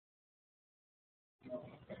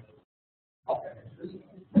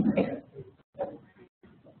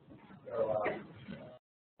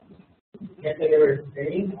Yes, I never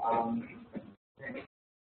saying.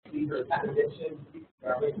 These are addiction,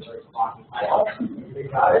 garbage, or talking title. We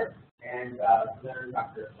got it. And then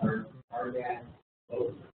Dr. Rowden and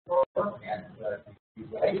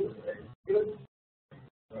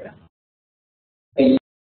thank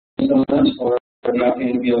you so much for the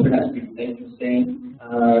opportunity to be able to ask you today. Interesting.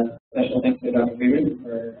 Special thanks to Dr. Friedman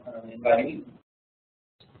for inviting me.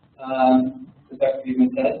 As Dr. Friedman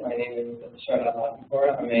said, my name is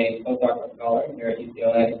Lotfipour. I'm a postdoctoral scholar here at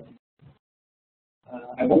UCLA.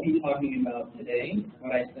 I won't be talking about today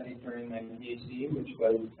what I studied during my Ph.D., which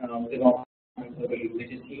was development of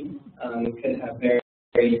nicotine. Could have very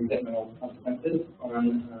detrimental consequences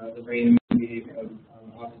on the brain and behavior of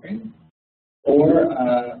offspring, or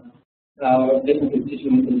how different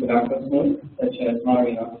constituents in tobacco smoke, such as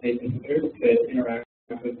monoamine oxidase inhibitors, could interact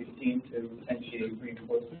with nicotine to potentiate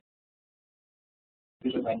reinforcement.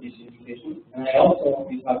 Which is my PhD dissertation. And I also will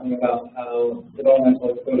be talking about how developmental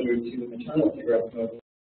exposure to maternal cigarette smoke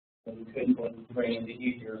could influence the brain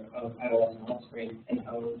behavior of adolescent offspring, and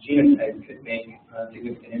how genotype could make a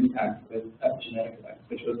significant impact with epigenetic effects,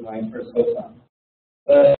 which was my first postdoc.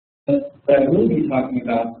 But what I will be talking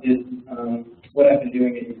about is what I've been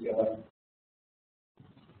doing at UCLA.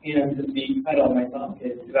 And the title of my talk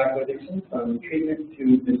is Tobacco Addiction from Treatment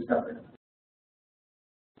to Discovery.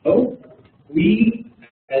 So, we,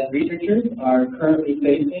 as researchers, are currently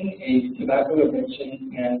facing a tobacco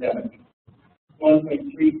addiction pandemic.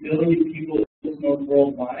 1.3 billion people smoke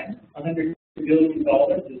worldwide. $100 billion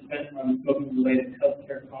is spent on smoking-related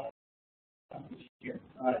healthcare costs each year.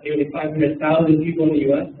 Nearly 500,000 people in the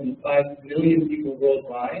U.S. and 5 million people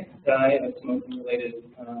worldwide die of smoking-related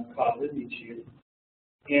causes each year.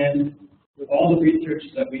 And with all the research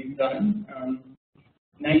that we've done,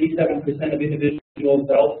 97% of individuals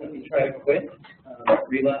that ultimately try to quit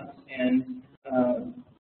relapse, and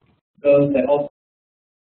those that also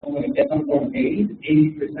get some form of AIDS,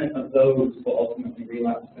 80% of those will ultimately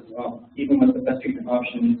relapse as well, even with the best treatment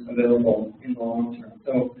options available in the long term.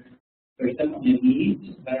 So there's definitely a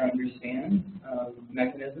need to better understand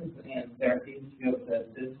mechanisms and therapies to be able to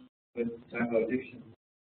assist with tobacco addiction,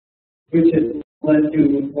 which has led to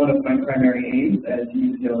one of my primary aims at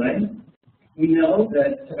UCLA. We know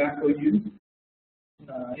that tobacco use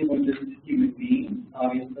influences human beings,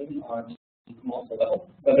 obviously, on multiple levels,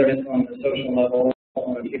 whether it's on the social level,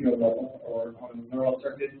 on a behavioral level, or on neural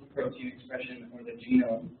circuits, protein expression, or the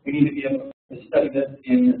genome. We need to be able to study this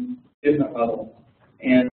in different levels.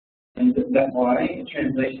 And that's why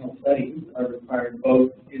translational studies are required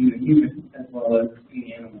both in the human as well as in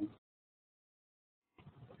the animals.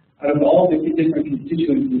 Out of all the different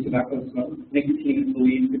constituents in tobacco smoke, nicotine is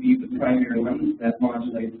believed to be the primary one that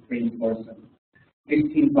modulates reinforcement.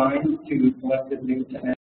 Nicotine binds to selective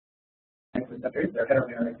nicotinic receptors. They're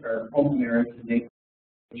heteromeric or homomeric in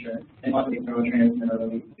nature and modulate neurotransmitter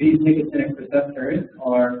release. These nicotinic receptors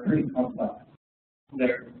are pretty complex.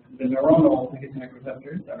 They're the neuronal nicotinic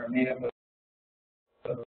receptors are made up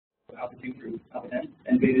of alpha 2 through alpha 10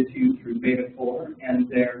 and beta 2 through beta 4, and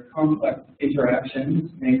their complex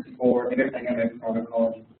interactions makes for a very dynamic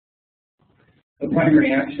pharmacology. The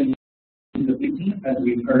primary actions of nicotine, as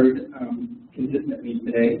we've heard consistently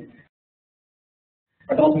today,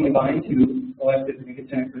 are ultimately bind to selective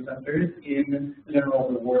nicotinic receptors in the neural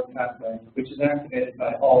reward pathway, which is activated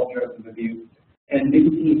by all drugs of abuse. And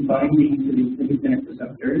nicotine binding to these nicotinic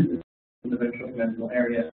receptors in the ventromedial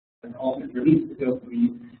area and ultimately release the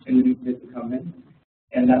dopamine in the nucleus accumbens,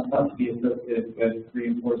 and that's thought to be associated with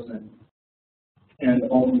reinforcement and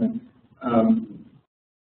ultimate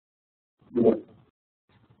reward.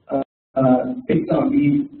 Based on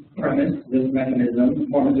the premise, this mechanism,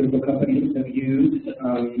 pharmaceutical companies have used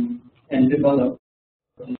and developed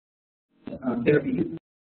therapies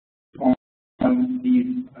on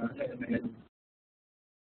these types of mechanisms.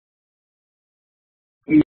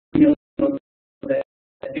 We know that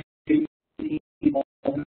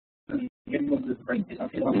influences brain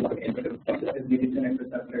nicotinic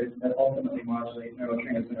receptors that ultimately modulate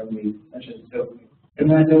neurotransmitter release, such as dopamine. And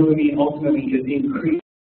that dopamine ultimately is increased.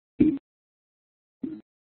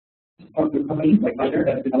 Other companies like Pfizer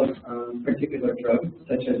have developed particular drugs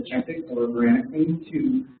such as Chantix or varenicline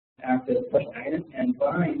to act as special agonists and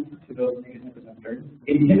bind to those nicotinic receptors,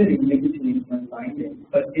 inhibiting nicotine when binding,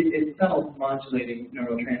 but it itself modulating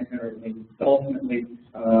neurotransmitter release to ultimately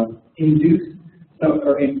induce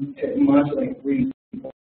or modulate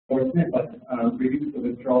reinforcement, but reduce the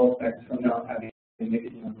withdrawal effects from not having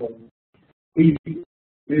nicotine on board. We've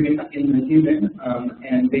moving in the human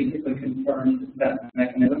and basically confirmed that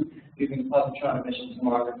mechanism using positron emission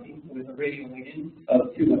tomography with a radioligand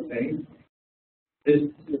of 2-phase. This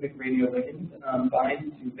specific radioligand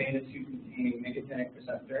binds to beta-2 containing nicotinic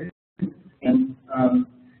receptors. And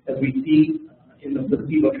as we see in the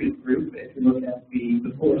placebo-treated group, if you look at the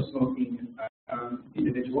before smoking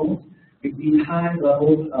individuals, we see high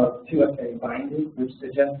levels of 2FA binding, which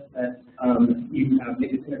suggests that you have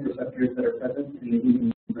nicotinic receptors that are present in the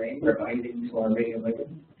human brain that are binding to our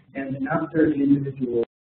radioligand. And after an individual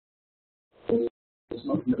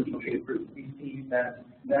smoking the treated group, we see that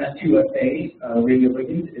 2FA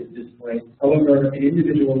radioligand is displaced. However, in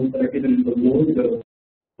individuals that are given the low dose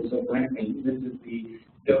of varenicline, this is the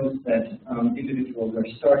dose that individuals are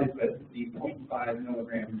started with, the 0.5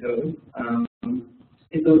 milligram dose.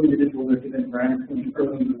 If those individuals are given varenicline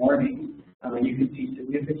early in the morning, you can see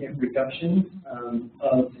significant reductions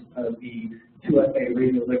of the 2FA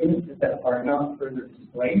radioligands that are not further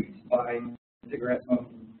displaced by cigarette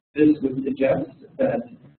smoking. This would suggest that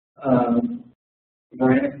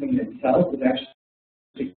varenicline itself is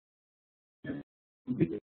actually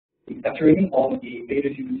saturating all of the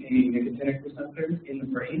beta-2 containing nicotinic receptors in the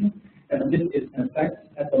brain, and this is an effect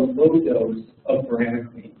at the low dose of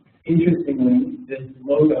varenicline. Interestingly, this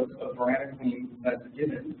low dose of varenicline that's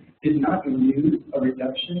given did not induce a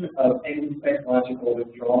reduction of any psychological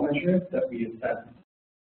withdrawal measures that we assessed.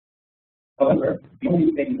 However, the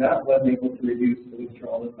only thing that was able to reduce the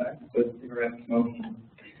withdrawal effect was cigarette smoking.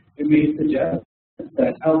 It may suggest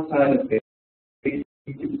that outside of beta-2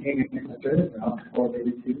 containing receptors,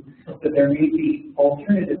 correlated to, that there may be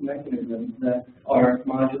alternative mechanisms that are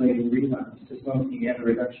modulating relapse to smoking and a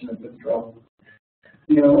reduction of withdrawal.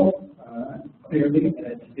 We know clearly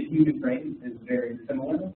that the human brain is very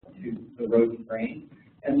similar to the rodent brain,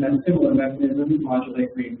 and that similar mechanisms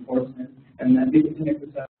modulate reinforcement, and that nicotinic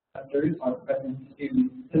receptors are present in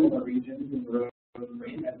similar regions in the rodent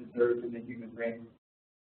brain as observed in the human brain,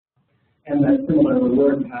 and that similar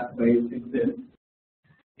reward pathways exist.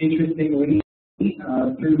 Interestingly,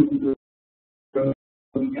 through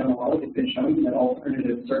it's been shown that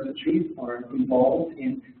alternative circuitries are involved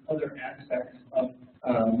in other aspects of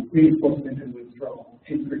reinforcement and withdrawal.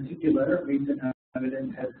 In particular, recent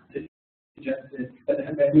evidence has suggested that the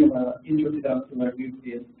intrapedunculair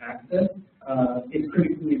nucleus axis is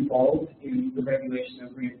critically involved in the regulation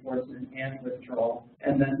of reinforcement and withdrawal,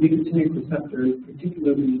 and that nicotinic receptors,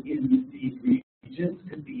 particularly in these regions,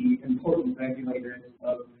 could be important regulators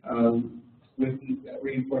of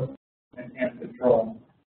reinforcement and withdrawal.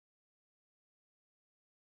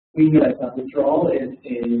 We know that withdrawal is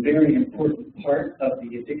a very important part of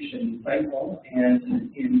the addiction cycle,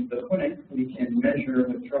 and in the clinic we can measure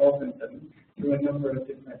withdrawal symptoms through a number of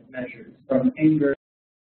different measures, from anger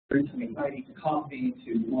to anxiety to coughing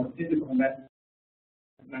to more physical methods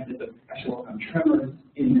of actual tremors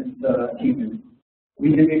in the human. We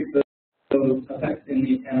mimic those effects in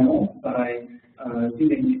the animal by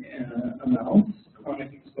giving a mouse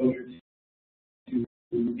chronic exposure to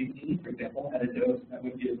nicotine, for example, at a dose that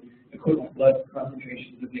would give equivalent blood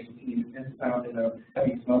concentrations of nicotine as found in a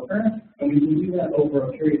heavy smoker. And we can do that over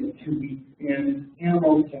a period of 2 weeks. And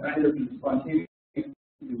animals can either be spontaneously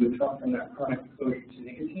withdrawn from that chronic exposure to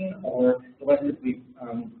nicotine, or selectively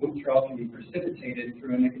withdrawal can be precipitated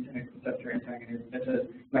through a nicotinic receptor antagonist such as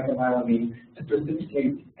methamphetamine to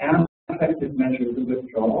precipitate affective measures of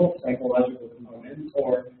withdrawal, psychological components,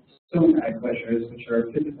 or somatic measures, which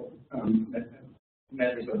are physical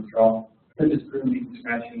measures of withdrawal, such as grooming,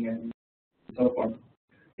 scratching, and so forth.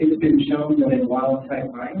 It's been shown that in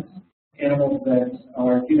wild-type mice, animals that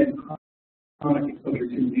are given chronic exposure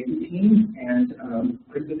to nicotine and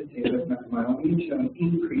precipitated with methamphetamine show an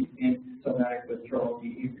increase in somatic withdrawal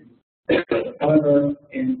behaviors. However,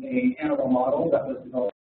 in an animal model that was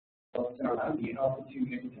developed in our lab, the alpha-2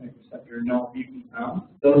 nicotinic receptor null mutant mouse,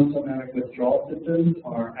 those somatic withdrawal symptoms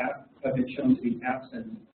have been shown to be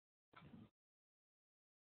absent.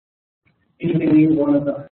 Interestingly, one of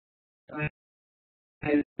the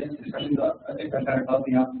expressions of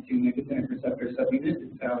the alpha-2 nicotinic receptor subunit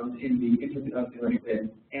is found in the intrapedunculair nucleus,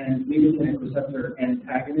 and nicotinic receptor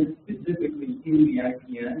antagonists, specifically in the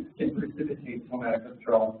IPN, can precipitate somatic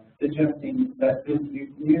withdrawal, suggesting that this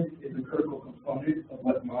nucleus is a critical component of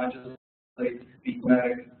what modulates the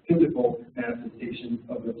somatic physical manifestations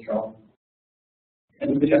of withdrawal.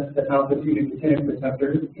 And it suggests that alpha-2 nicotinic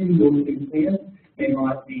receptors in those nucleus may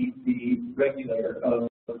not be the regulator of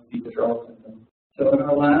the withdrawal symptoms. So in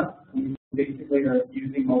our lab, we basically are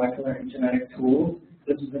using molecular and genetic tools,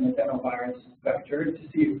 such as an adenovirus vector, to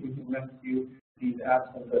see if we can rescue these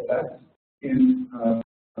absent effects in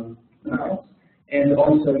mouse, and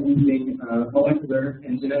also using molecular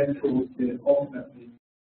and genetic tools to ultimately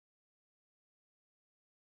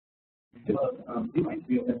you might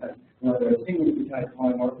feel that whether a single-nucleotide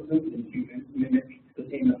polymorphism in humans mimic the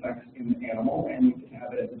same effects in the animal, and we can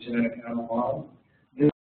have it as a genetic animal model.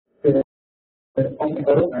 The ultimate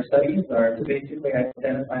goals in our studies are to basically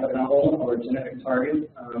identify novel or genetic targets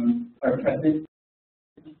are present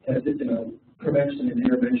to assist in prevention and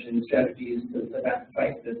intervention strategies to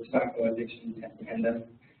fight the tobacco addiction pandemic.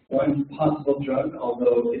 One possible drug,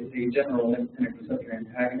 although it's a general nicotinic receptor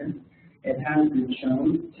antagonist, it has been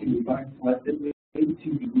shown to bind selectively to the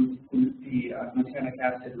glutamic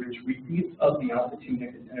acid-rich repeats of the alpha-2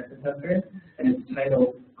 nicotinic receptor, and it's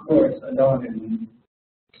titled chlorexidone.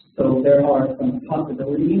 So there are some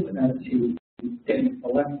possibilities as to getting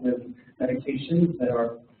selective medications that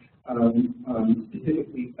are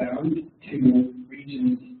specifically bound to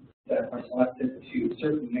regions that are selective to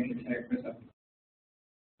certain nicotinic receptors.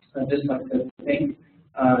 I'd just like to thank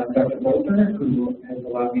Dr. Wolfer, who has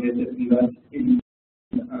allowed me to lead us in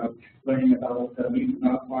learning about the mutant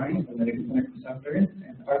knock-lines and the nicotinic receptors,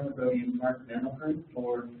 and Arthur Brody and Mark Mandelkern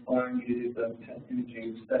for allowing me to do the PET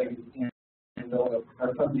imaging studies and also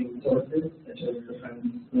our funding sources, such as the Friends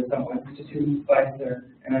of the Self Institute, Pfizer,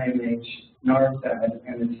 NIMH, NARSAD,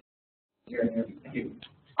 and the here. Thank you.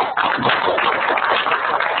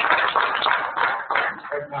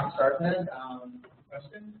 Mark Starkman,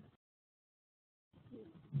 question?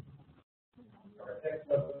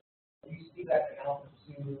 So you see that the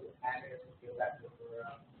alpha-2 agonist would be effective for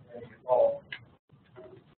control?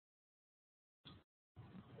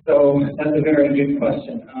 So that's a very good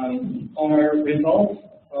question. Our results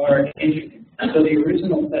are interesting. So the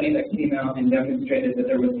original study that came out and demonstrated that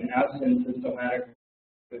there was an absence of somatic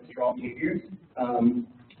withdrawal behaviors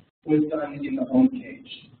was done in the home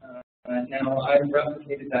cage. Now I've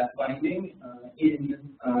replicated that finding in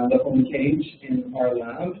the home cage in our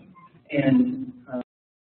lab, and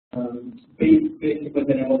basically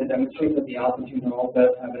been able to demonstrate that the alpha-2 null does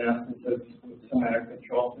have an absence of somatic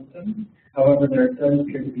withdrawal symptoms. However, there does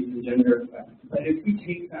appear to be some gender effects. But if we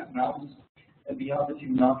take that mouse, the alpha-2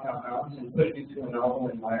 knockout mouse, and put it into a novel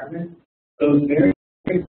environment, those very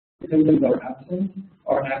symptoms that are absent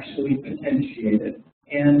are actually potentiated.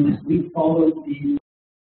 And we followed the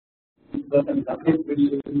which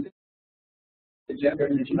is the gender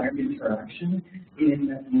and the genetic interaction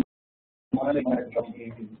in monocytic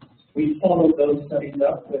behaviors. We followed those studies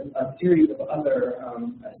up with a series of other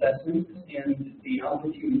assessments, and the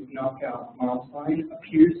alpha-2 knockout mouse line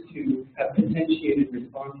appears to have potentiated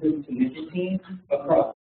responses to nicotine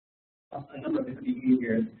across a number of different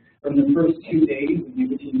behaviors. From the first 2 days of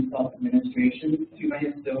nicotine self-administration to the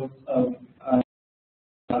highest dose of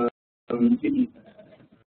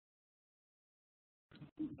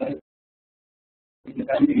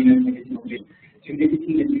to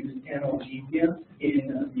nicotine-induced analgesia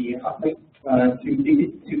in the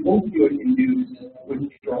to opioid-induced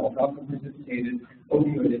withdrawal, also precipitated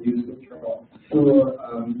opioid-induced withdrawal for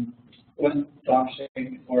dog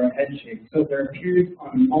shake or a head shake. So there appears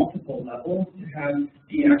on multiple levels to have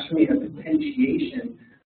actually a potentiation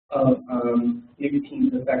of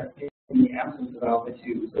nicotine's effect in the absence of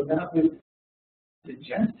alpha-2. So that would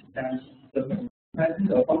suggest that the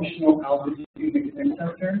presence of functional alpha-2 nicotine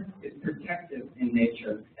receptor is protective in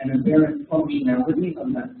nature, and aberrant functionality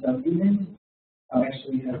of that subunit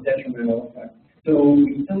actually has detrimental effects. So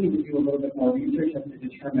we still need to do a little bit more research to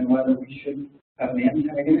determine whether we should have an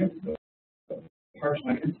antagonist, a partial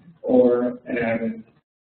agonist, or an agonist.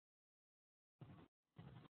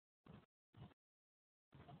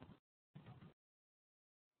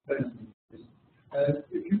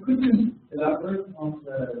 If you could just elaborate on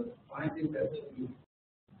the finding that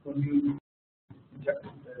when you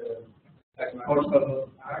injected the partial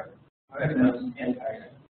agonist and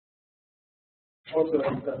antagonist, also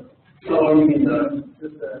so you mean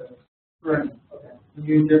just the current. Okay. When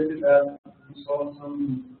you injected that, you saw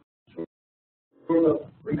some sort of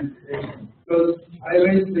recommendation. Because I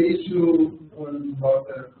raised the issue when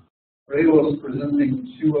Dr. Ray was presenting.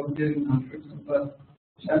 She was giving nutrition plus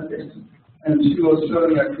champion. And she was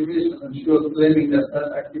showing activation, and she was claiming that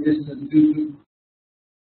that activation is due to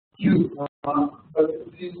Q. But it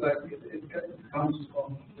seems like it comes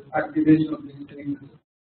from the activation of these things.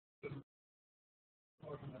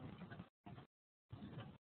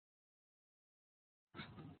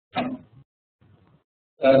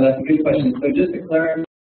 That's a good question. So just to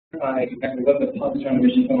clarify exactly what the positron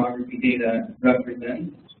emission tomography data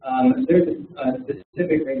represents, there's a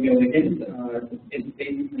specific radioligand. It's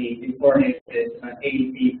basically incorporated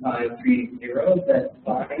AB530 that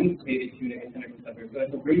binds beta-2 nicotinic receptor. So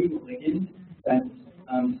it's a radioligand that's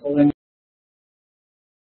selected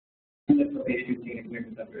for the beta-2 nicotinic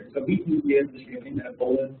receptor. So we can give the treatment at a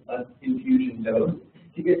bolus plus infusion dose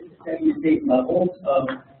to get steady state levels of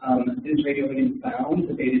this radioligand bound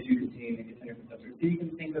to beta-2 nicotinic receptor. So you can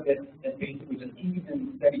think of it as basically just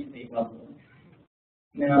even steady state levels.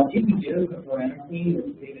 Now, if we give a varenicline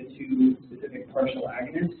with beta-2 specific partial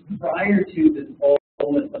agonist prior to this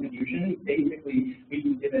bolus of infusion, basically we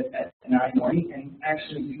can give it at 9 morning and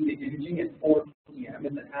actually do the imaging at 4 p.m.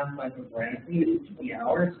 It's a half-life of varenicline, it's 20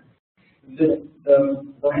 hours. The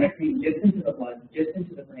varenicline gets into the blood, gets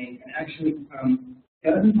into the brain, and actually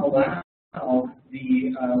doesn't allow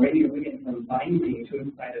the radioligand from binding to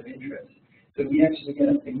its site of interest. So we actually get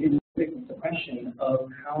a significant suppression of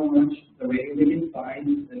how much the radioligand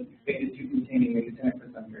binds the beta-2 containing nicotinic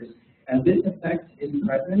receptors. And this effect is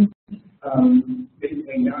present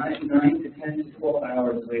basically 9 to 10 to 12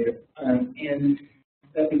 hours later. And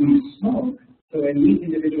that when you smoke, so in these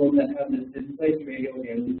individuals that have this displaced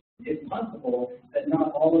radioligand, it's possible that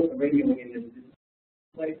not all of the radioligand is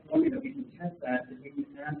displaced. One way that we can test that is we can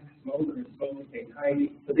ask smokers to stay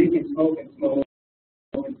tidy. So they can smoke and smoke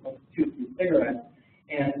 2 cigarettes,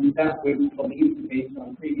 and that would believe, based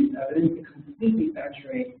on previous evidence, to completely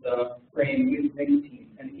saturate the brain with nicotine.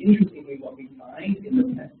 And interestingly, what we find in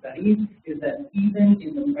the test studies is that even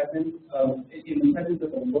in the presence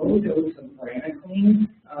of a low dose of varenicline,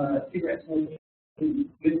 cigarette smoking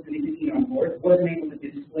with the nicotine on board wasn't able to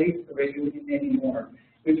displace the radioligand anymore,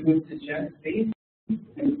 which would suggest,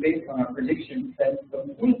 based on our predictions, that the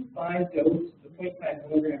 0.5 dose, the 0.5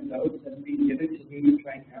 milligram dose that's being given to humans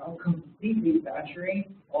right now completely saturates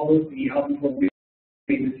all of the alpha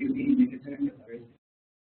beta-2 nicotinic receptors.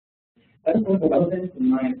 That's both relevant, in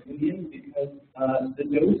my opinion, because the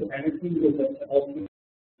dose of varenicline goes up to ultimately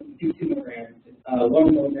 2 milligrams,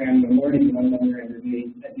 1 milligram in the morning and 1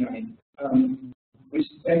 milligram at night, which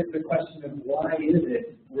begs the question of why is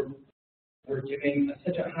it we're giving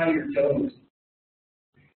such a higher dose,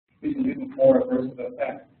 we can do more aversive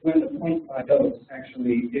effect when the 0.5 dose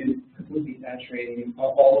actually is completely saturating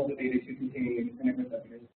all of the beta-2 containing nicotinic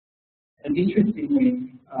receptors. And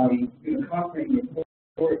interestingly, in the Cochrane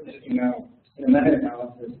report that came out in a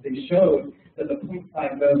meta-analysis, they showed that the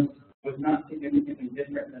 0.5 dose was not significantly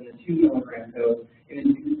different than the 2 milligram dose in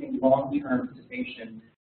inducing long-term cessation,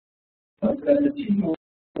 but that the 2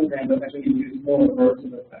 milligram dose actually induced more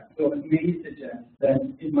aversive effect. So it may suggest that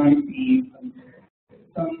it might be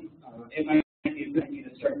it might be a good idea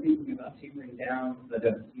to start thinking about tapering down the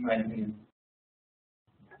dose, in my opinion.